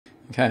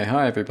Okay,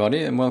 hi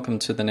everybody, and welcome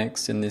to the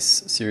next in this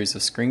series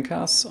of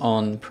screencasts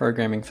on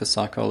programming for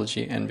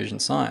psychology and vision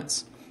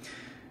science.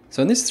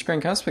 So in this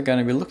screencast, we're going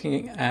to be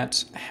looking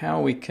at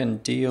how we can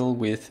deal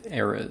with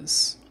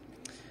errors.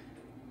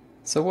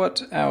 So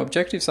what our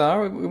objectives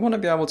are, we want to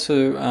be able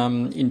to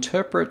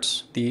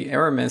interpret the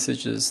error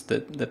messages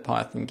that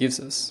Python gives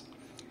us.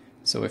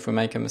 So if we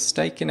make a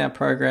mistake in our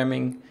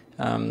programming,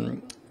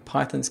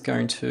 Python's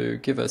going to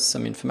give us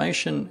some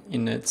information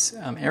in its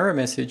error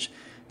message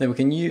that we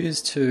can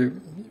use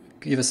to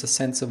give us a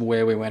sense of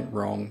where we went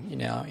wrong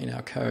in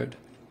our code.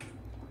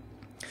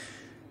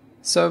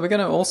 So we're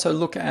going to also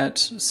look at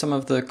some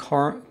of the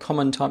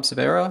common types of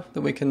error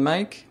that we can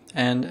make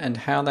and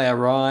how they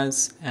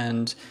arise,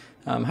 and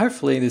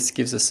hopefully this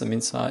gives us some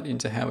insight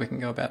into how we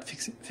can go about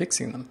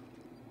fixing them.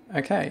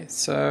 Okay,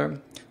 so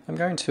I'm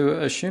going to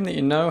assume that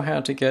you know how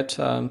to get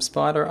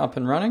Spyder up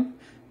and running.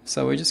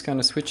 So we're just going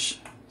to switch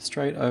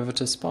straight over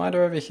to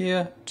Spyder over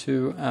here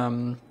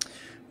to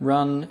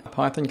run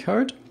Python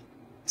code.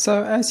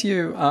 So as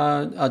you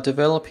are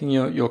developing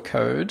your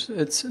code,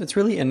 it's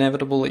really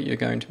inevitable that you're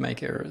going to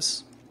make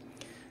errors.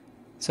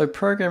 So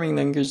programming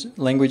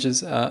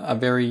languages are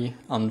very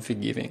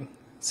unforgiving.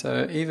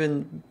 So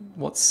even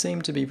what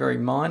seem to be very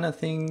minor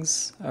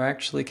things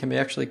can be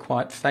actually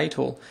quite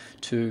fatal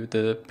to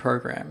the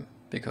program,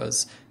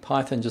 because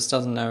Python just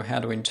doesn't know how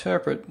to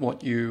interpret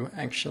what you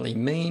actually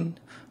mean.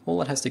 All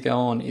that has to go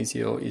on is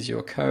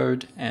your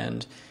code,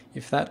 and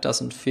if that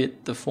doesn't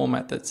fit the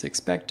format that's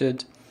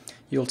expected,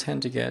 you'll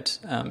tend to get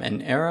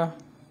an error,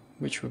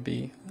 which would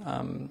be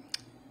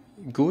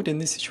good in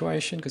this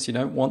situation because you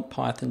don't want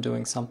Python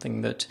doing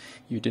something that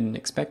you didn't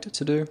expect it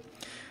to do.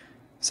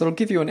 So it'll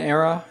give you an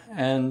error,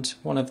 and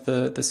one of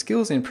the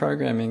skills in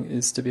programming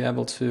is to be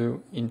able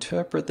to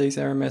interpret these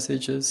error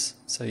messages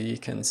so you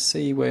can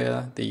see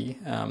where the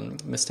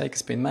mistake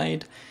has been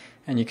made,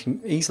 and you can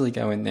easily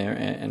go in there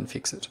and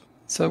fix it.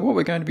 So what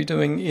we're going to be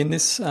doing in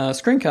this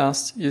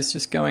screencast is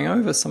just going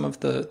over some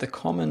of the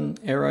common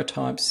error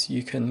types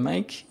you can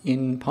make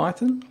in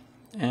Python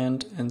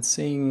and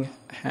seeing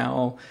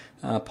how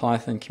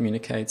Python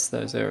communicates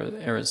those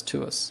errors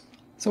to us.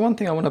 So one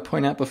thing I want to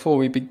point out before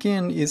we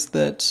begin is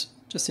that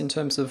just in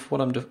terms of what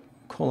I'm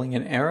calling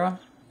an error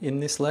in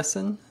this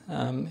lesson,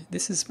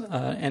 this is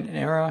an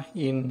error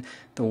in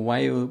the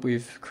way that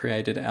we've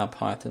created our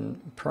Python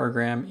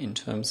program in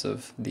terms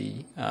of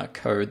the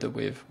code that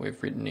we've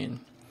written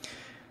in.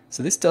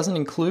 So this doesn't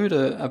include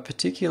a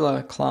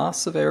particular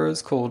class of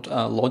errors called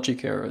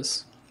logic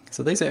errors.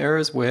 So these are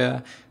errors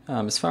where,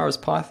 as far as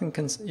Python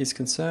is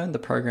concerned, the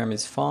program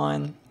is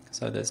fine,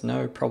 so there's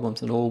no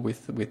problems at all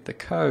with the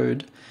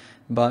code,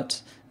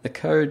 but the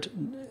code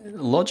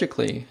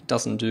logically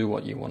doesn't do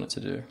what you want it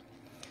to do.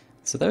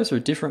 So those are a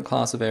different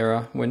class of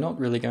error. We're not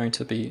really going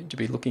to be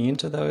looking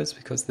into those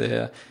because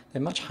they're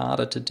much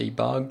harder to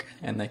debug,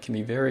 and they can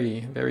be very,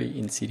 very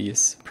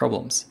insidious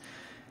problems.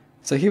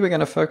 So here we're going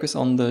to focus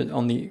on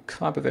the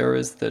type of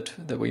errors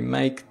that we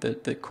make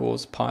that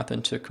cause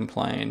Python to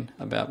complain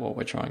about what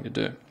we're trying to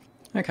do.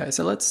 Okay,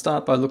 so let's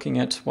start by looking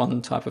at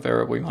one type of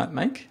error we might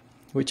make,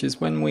 which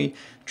is when we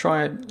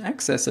try and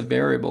access a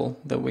variable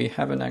that we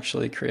haven't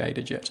actually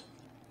created yet.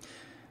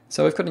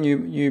 So we've got a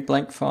new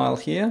blank file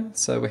here,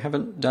 so we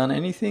haven't done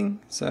anything.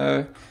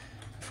 So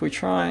if we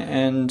try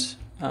and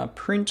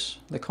print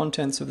the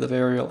contents of the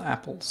variable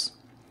apples,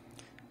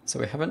 so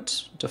we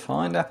haven't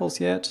defined apples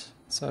yet.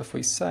 So if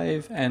we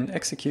save and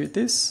execute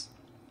this,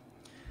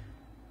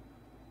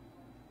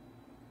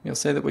 you'll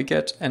see that we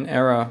get an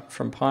error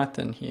from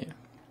Python here.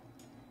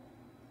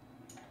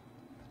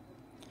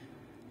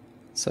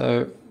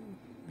 So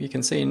you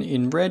can see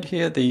in red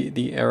here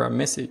the error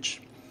message.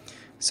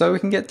 So we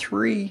can get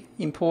three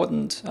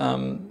important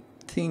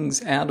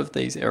things out of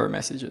these error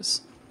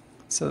messages.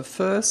 So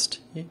first,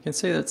 you can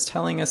see that it's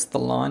telling us the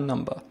line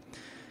number.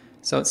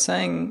 So it's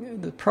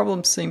saying the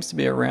problem seems to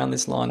be around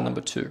this line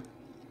number 2.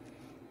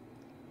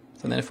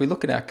 And then if we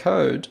look at our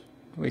code,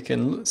 we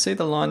can see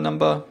the line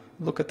number,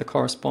 look at the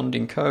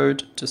corresponding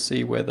code to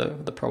see where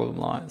the problem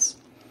lies.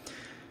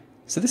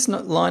 So this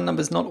line number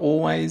is not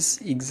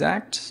always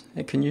exact.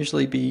 It can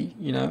usually be,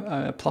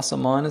 plus or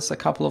minus a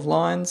couple of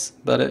lines,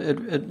 but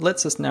it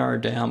lets us narrow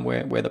down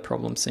where the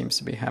problem seems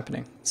to be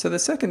happening. So the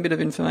second bit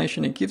of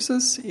information it gives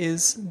us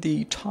is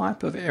the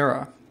type of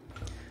error.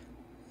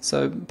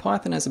 So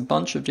Python has a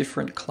bunch of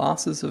different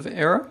classes of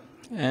error,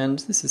 and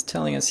this is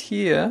telling us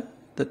here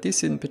that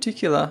this in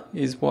particular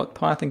is what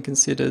Python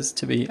considers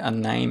to be a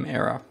name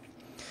error.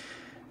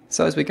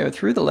 So as we go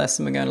through the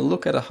lesson, we're going to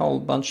look at a whole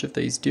bunch of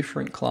these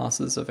different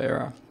classes of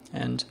error,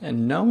 and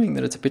knowing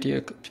that it's a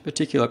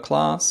particular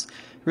class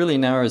really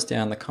narrows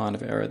down the kind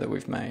of error that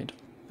we've made.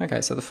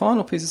 Okay, so the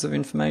final pieces of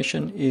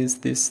information is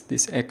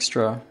this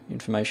extra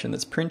information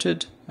that's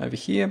printed over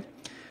here.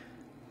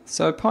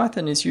 So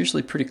Python is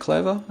usually pretty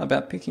clever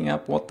about picking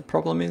up what the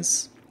problem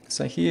is.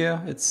 So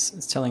here it's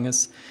telling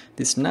us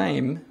this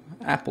name,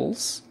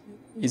 apples,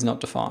 is not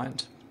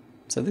defined.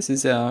 So this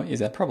is our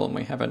problem.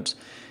 We haven't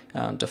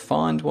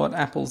defined what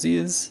apples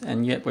is,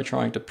 and yet we're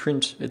trying to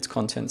print its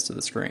contents to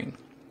the screen.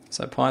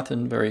 So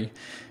Python very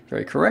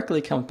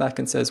correctly comes back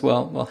and says,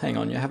 well, hang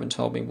on, you haven't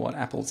told me what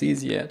apples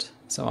is yet,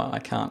 so I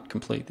can't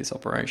complete this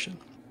operation.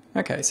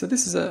 Okay, so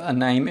this is a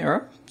name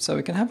error. So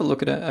we can have a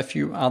look at a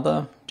few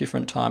other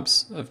different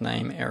types of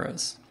name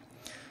errors.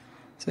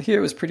 So here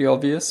it was pretty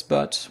obvious,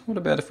 but what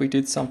about if we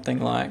did something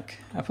like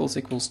apples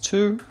equals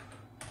 2,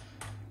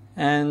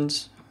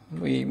 and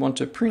we want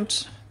to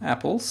print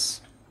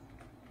apples.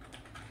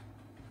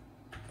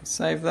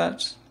 Save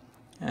that,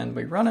 and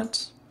we run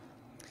it.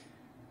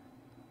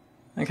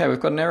 Okay, we've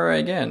got an error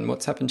again.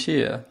 What's happened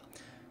here?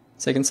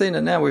 So you can see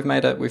that now we've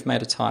made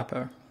a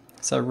typo.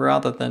 So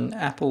rather than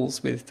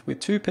apples with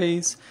 2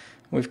 P's,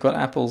 we've got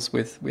apples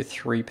with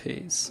 3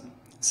 P's.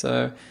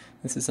 So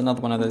this is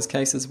another one of those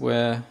cases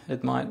where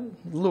it might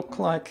look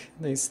like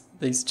these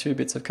 2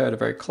 bits of code are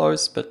very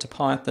close, but to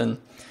Python,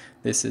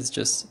 this is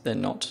just, they're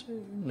not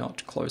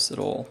close at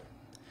all.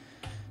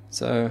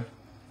 So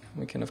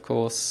we can, of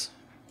course,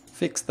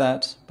 fix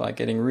that by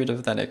getting rid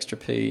of that extra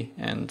P,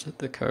 and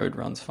the code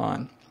runs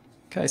fine.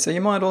 Okay, so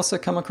you might also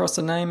come across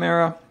a name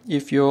error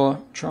if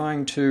you're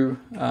trying to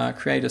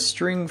create a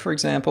string, for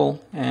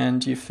example,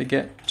 and you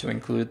forget to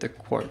include the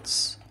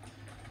quotes.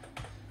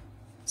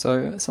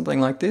 So something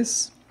like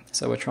this.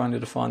 So we're trying to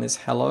define this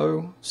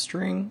hello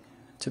string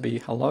to be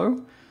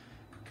hello,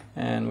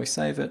 and we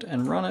save it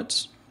and run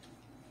it.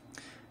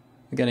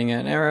 We're getting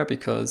an error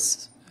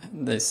because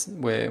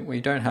where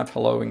we don't have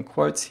hello in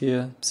quotes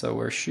here, so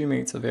we're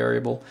assuming it's a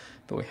variable,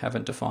 but we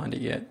haven't defined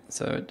it yet,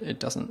 so it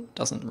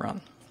doesn't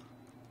run.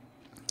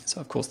 So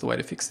of course the way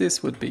to fix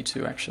this would be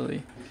to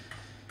actually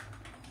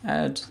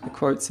add the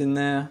quotes in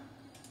there,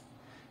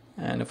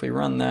 and if we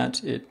run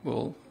that, it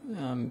will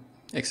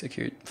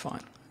execute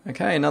fine.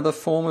 Okay, another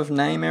form of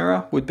name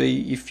error would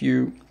be if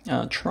you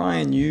try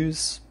and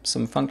use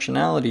some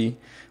functionality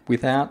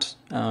without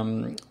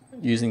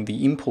using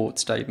the import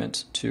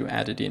statement to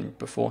add it in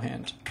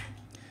beforehand.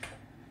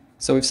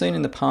 So we've seen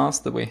in the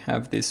past that we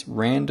have this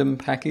random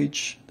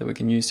package that we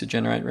can use to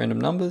generate random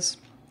numbers.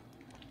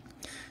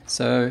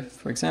 So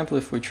for example,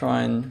 if we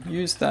try and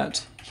use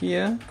that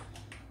here,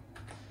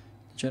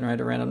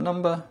 generate a random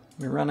number,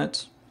 we run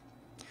it,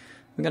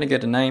 we're going to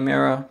get a name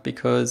error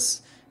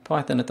because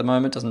Python at the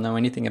moment doesn't know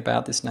anything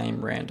about this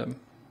name random.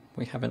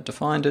 We haven't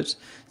defined it,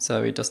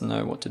 so it doesn't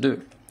know what to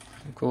do.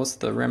 Of course,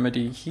 the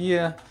remedy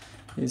here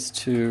is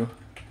to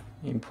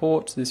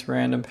import this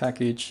random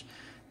package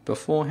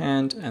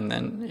beforehand, and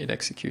then it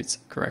executes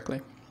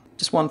correctly.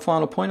 Just one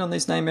final point on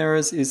these name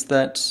errors is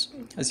that,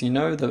 as you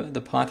know,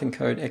 the Python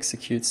code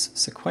executes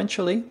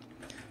sequentially,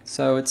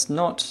 so it's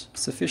not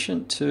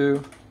sufficient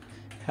to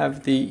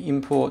have the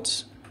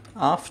import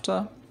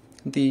after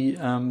the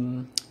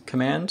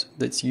command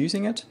that's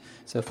using it.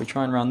 So if we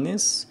try and run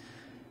this,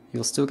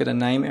 you'll still get a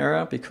name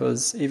error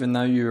because even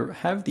though you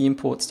have the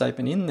import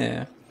statement in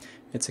there,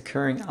 it's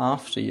occurring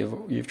after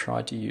you've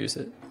tried to use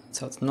it.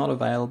 So it's not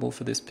available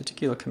for this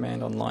particular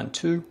command on line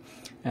 2,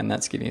 and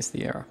that's giving us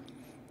the error.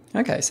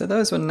 Okay, so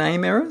those were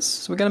name errors.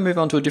 So we're going to move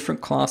on to a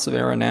different class of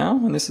error now,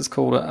 and this is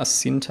called a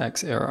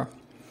syntax error.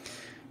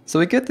 So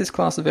we get this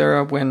class of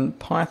error when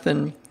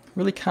Python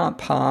really can't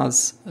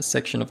parse a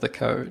section of the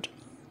code.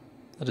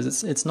 That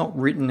is, it's not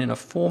written in a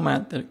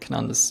format that it can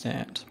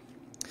understand.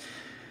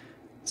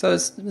 So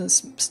as a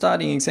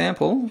starting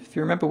example, if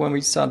you remember when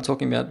we started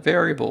talking about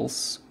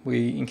variables,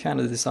 we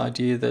encountered this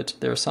idea that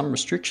there are some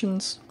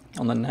restrictions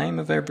on the name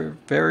of every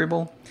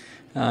variable.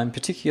 In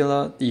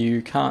particular,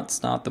 you can't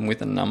start them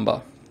with a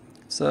number.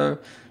 So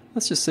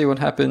let's just see what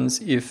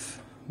happens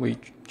if we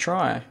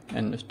try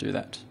and do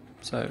that.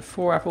 So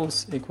 4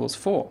 apples equals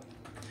 4.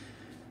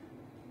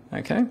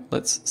 Okay,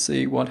 let's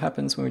see what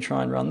happens when we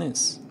try and run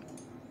this.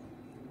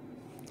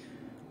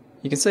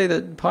 You can see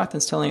that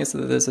Python's telling us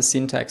that there's a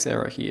syntax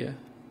error here.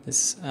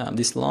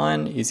 This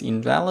line is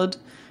invalid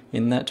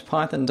in that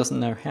Python doesn't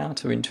know how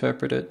to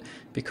interpret it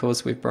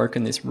because we've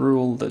broken this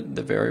rule that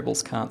the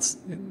variables can't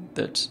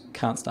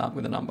start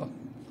with a number.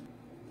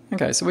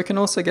 Okay, so we can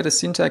also get a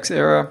syntax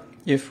error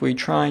if we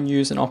try and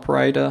use an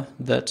operator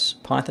that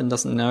Python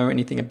doesn't know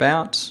anything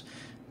about,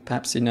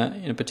 perhaps in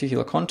a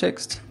particular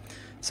context.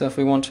 So if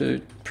we want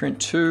to print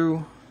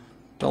 2,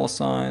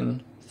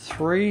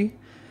 $3,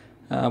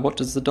 what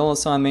does the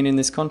 $sign mean in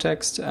this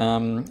context?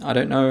 I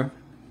don't know.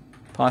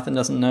 Python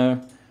doesn't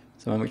know.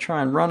 So when we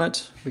try and run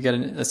it, we get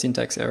a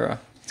syntax error.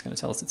 It's going to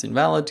tell us it's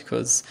invalid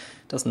because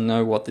it doesn't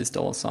know what this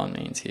 $sign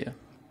means here.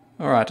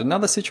 Alright,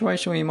 another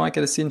situation where you might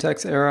get a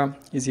syntax error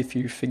is if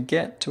you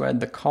forget to add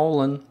the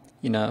colon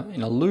in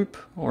a loop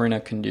or in a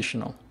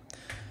conditional.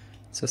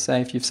 So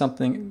say if you've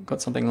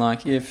got something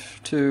like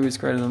if 2 is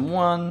greater than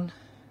 1,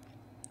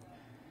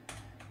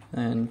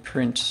 and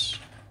print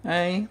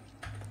A.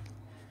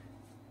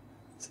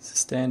 This is a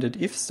standard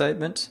if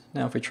statement.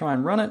 Now if we try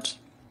and run it,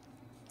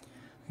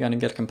 we're going to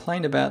get a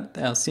complaint about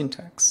our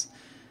syntax.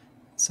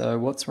 So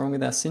what's wrong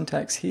with our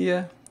syntax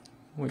here?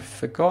 We've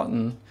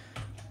forgotten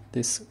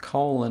this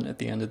colon at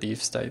the end of the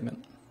if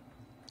statement.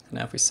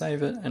 Now if we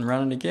save it and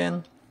run it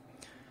again,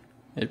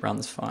 it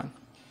runs fine.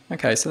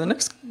 Okay, so the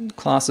next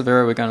class of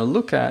error we're going to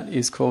look at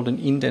is called an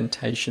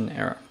indentation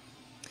error.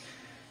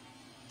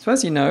 So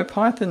as you know,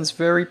 Python's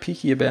very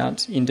picky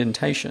about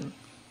indentation.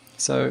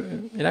 So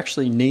it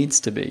actually needs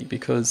to be,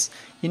 because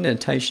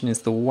indentation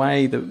is the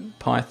way that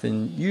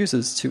Python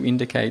uses to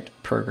indicate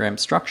program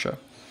structure.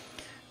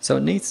 So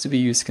it needs to be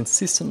used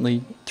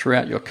consistently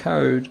throughout your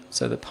code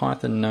so that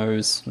Python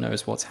knows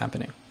what's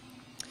happening.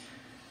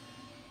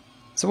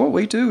 So what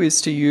we do is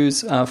to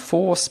use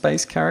 4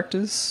 space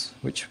characters,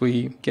 which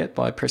we get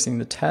by pressing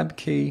the Tab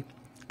key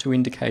to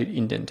indicate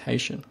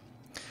indentation.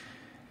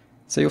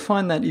 So you'll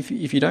find that if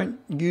you don't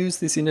use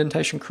this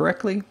indentation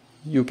correctly,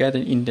 you'll get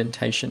an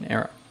indentation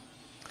error.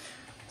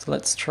 So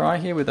let's try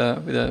here with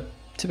a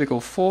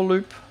typical for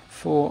loop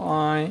for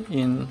I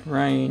in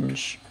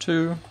range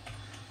 2.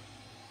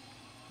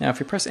 Now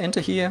if we press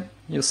enter here,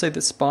 you'll see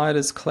that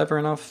Spider's clever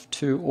enough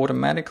to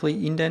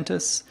automatically indent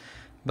us,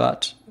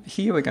 but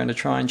here we're going to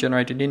try and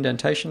generate an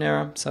indentation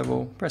error, so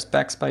we'll press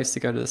backspace to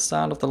go to the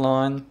start of the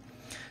line,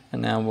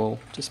 and now we'll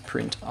just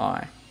print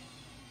I.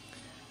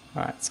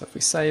 Alright, so if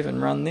we save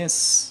and run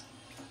this,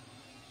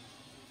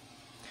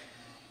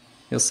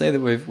 you'll see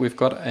that we've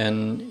got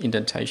an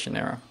indentation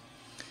error.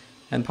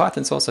 And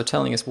Python's also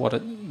telling us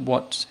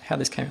how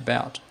this came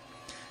about.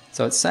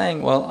 So it's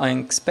saying, well, I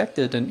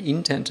expected an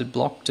indented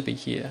block to be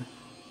here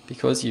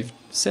because you've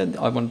said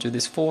I want to do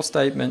this for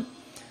statement,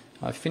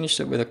 I finished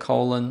it with a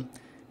colon,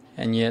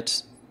 and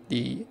yet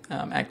the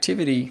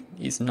activity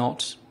is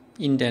not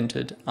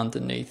indented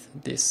underneath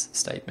this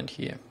statement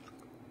here.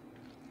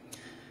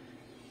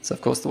 So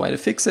of course the way to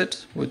fix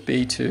it would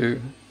be to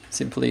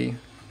simply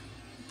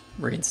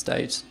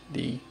reinstate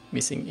the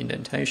missing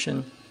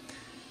indentation,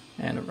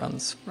 and it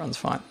runs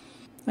fine.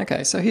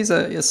 Okay, so here's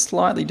a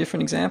slightly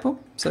different example.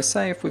 So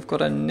say if we've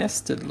got a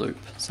nested loop,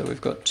 so we've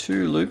got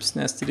 2 loops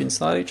nested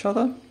inside each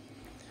other.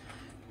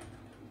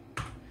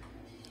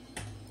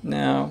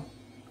 Now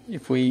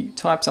if we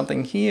type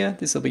something here,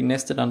 this will be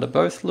nested under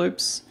both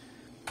loops.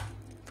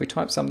 If we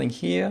type something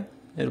here,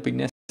 it'll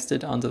be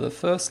nested under the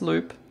first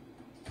loop.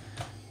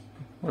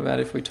 What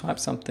about if we type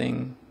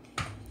something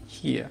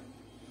here?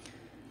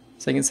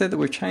 So you can see that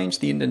we've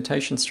changed the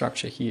indentation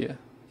structure here.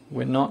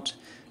 We're not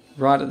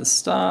right at the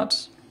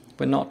start,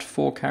 we're not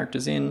 4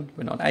 characters in,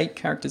 we're not 8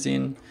 characters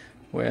in,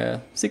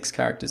 we're 6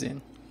 characters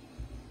in.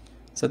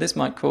 So this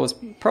might cause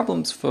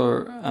problems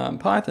for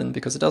Python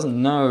because it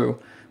doesn't know,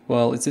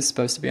 well, is this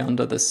supposed to be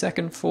under the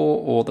second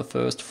 4 or the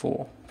first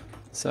 4?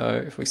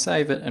 So if we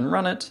save it and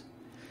run it,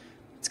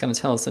 it's going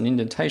to tell us an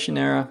indentation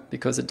error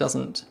because it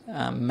doesn't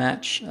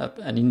match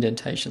an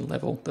indentation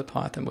level that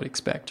Python would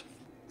expect.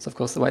 So of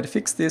course the way to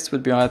fix this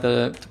would be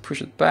either to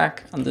push it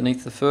back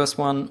underneath the first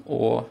one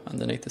or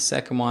underneath the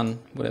second one,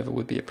 whatever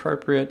would be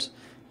appropriate.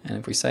 And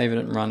if we save it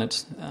and run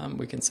it,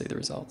 we can see the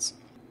results.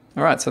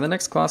 Alright, so the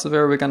next class of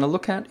error we're going to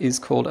look at is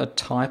called a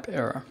type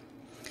error.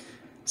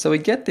 So we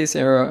get this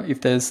error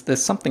if there's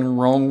something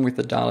wrong with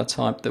the data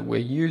type that we're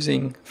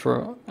using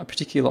for a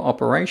particular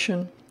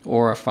operation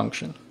or a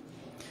function.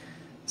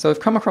 So I've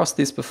come across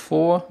this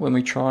before when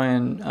we try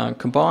and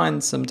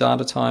combine some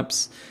data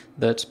types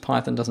that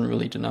Python doesn't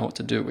really know what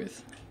to do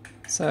with.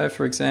 So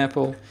for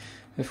example,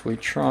 if we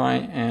try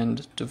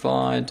and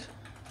divide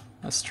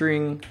a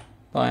string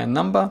by a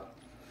number,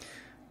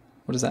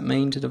 what does that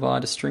mean to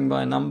divide a string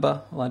by a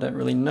number? Well, I don't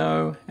really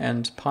know,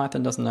 and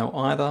Python doesn't know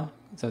either,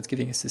 so it's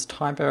giving us this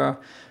type error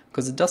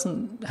because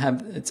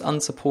it's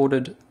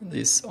unsupported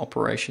this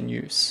operation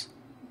use.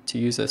 To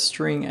use a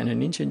string and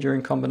an integer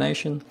in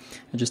combination,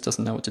 it just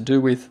doesn't know what to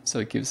do with, so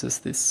it gives us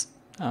this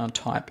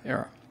type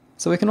error.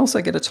 So we can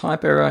also get a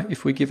type error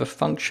if we give a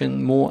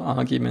function more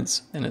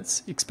arguments than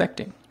it's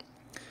expecting.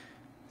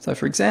 So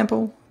for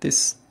example,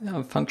 this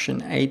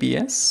function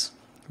abs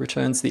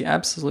returns the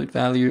absolute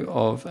value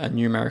of a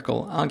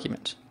numerical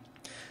argument.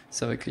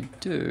 So we could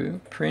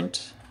do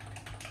print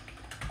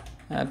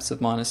abs of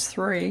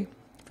 -3.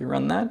 If we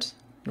run that,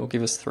 it'll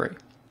give us 3.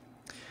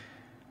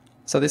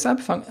 So this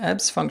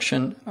abs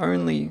function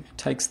only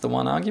takes the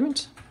one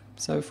argument.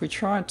 So if we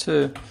try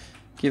to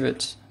give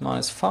it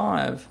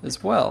 -5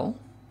 as well,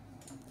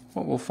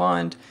 what we'll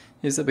find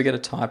is that we get a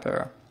type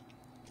error.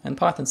 And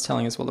Python's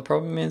telling us what the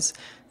problem is.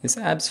 This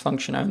abs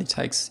function only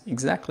takes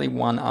exactly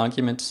one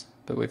argument,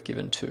 but we've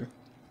given 2.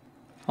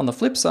 On the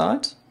flip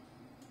side,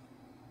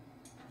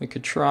 we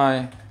could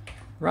try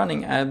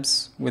running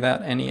abs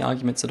without any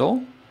arguments at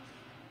all.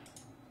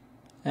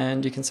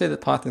 And you can see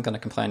that Python's going to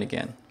complain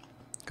again,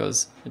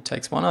 because it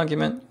takes one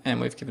argument and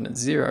we've given it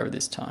 0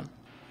 this time.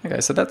 Okay,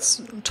 so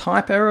that's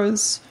type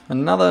errors.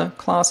 Another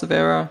class of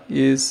error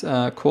is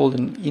called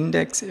an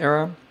index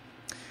error.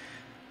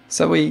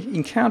 So we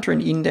encounter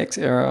an index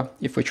error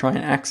if we try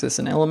and access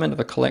an element of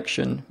a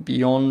collection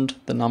beyond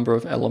the number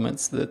of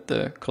elements that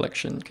the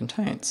collection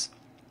contains.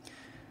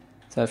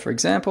 So for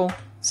example,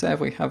 say if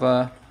we have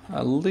a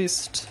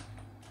list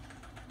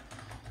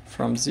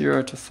from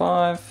 0 to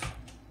 5,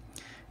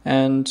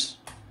 and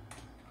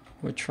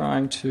we're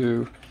trying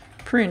to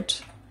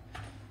print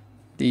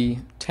the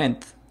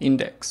 10th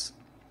index.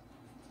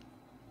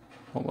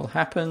 What will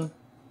happen?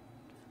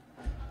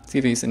 It's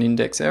giving us an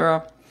index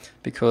error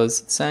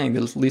because it's saying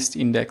the list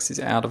index is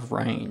out of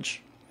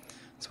range.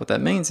 So what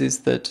that means is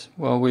that,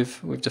 well,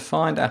 we've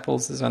defined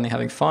apples as only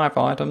having 5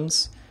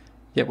 items,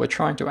 yet we're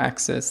trying to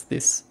access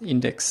this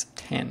index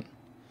 10.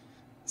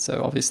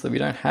 So obviously we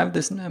don't have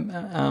this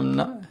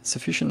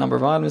sufficient number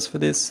of items for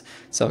this,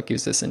 so it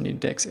gives us an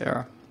index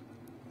error.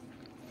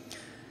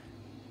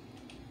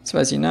 So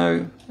as you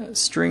know,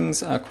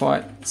 strings are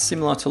quite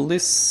similar to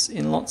lists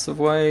in lots of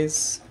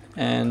ways,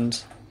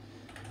 and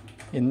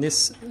in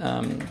this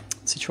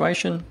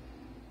situation,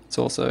 it's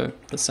also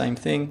the same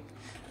thing.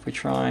 If we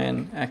try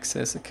and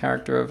access a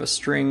character of a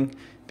string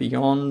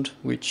beyond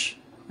which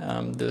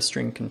the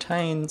string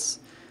contains,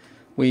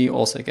 we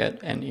also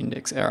get an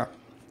index error.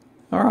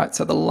 Alright,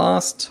 so the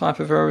last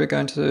type of error we're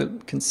going to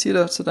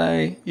consider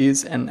today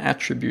is an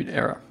attribute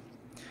error.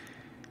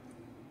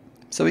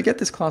 So we get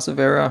this class of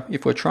error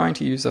if we're trying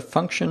to use a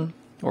function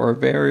or a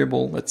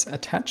variable that's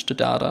attached to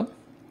data,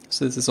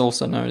 so this is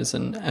also known as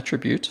an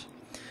attribute,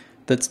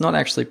 that's not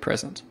actually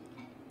present.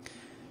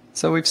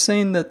 So we've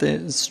seen that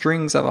the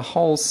strings have a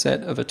whole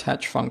set of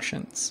attached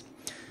functions.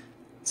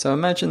 So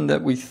imagine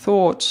that we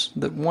thought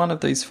that one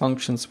of these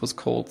functions was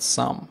called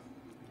sum.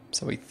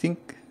 So we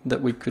think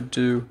that we could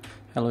do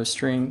hello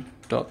string.sum,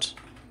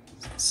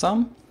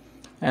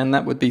 and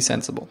that would be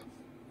sensible.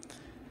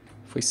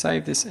 If we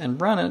save this and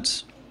run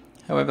it,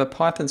 however,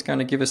 Python's going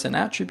to give us an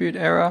attribute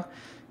error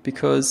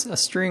because a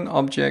string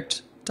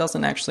object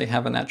doesn't actually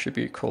have an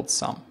attribute called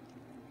sum.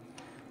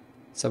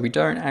 So we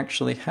don't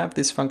actually have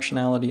this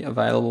functionality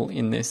available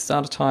in this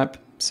data type,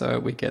 so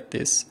we get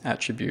this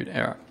attribute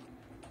error.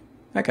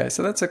 Okay,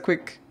 so that's a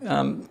quick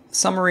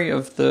summary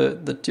of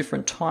the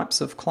different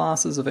types of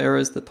classes of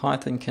errors that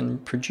Python can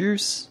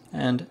produce,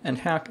 and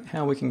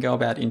how we can go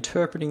about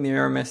interpreting the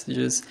error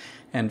messages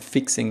and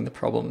fixing the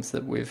problems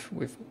that we've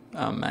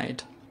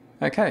made.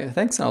 Okay,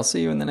 thanks, and I'll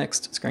see you in the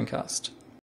next screencast.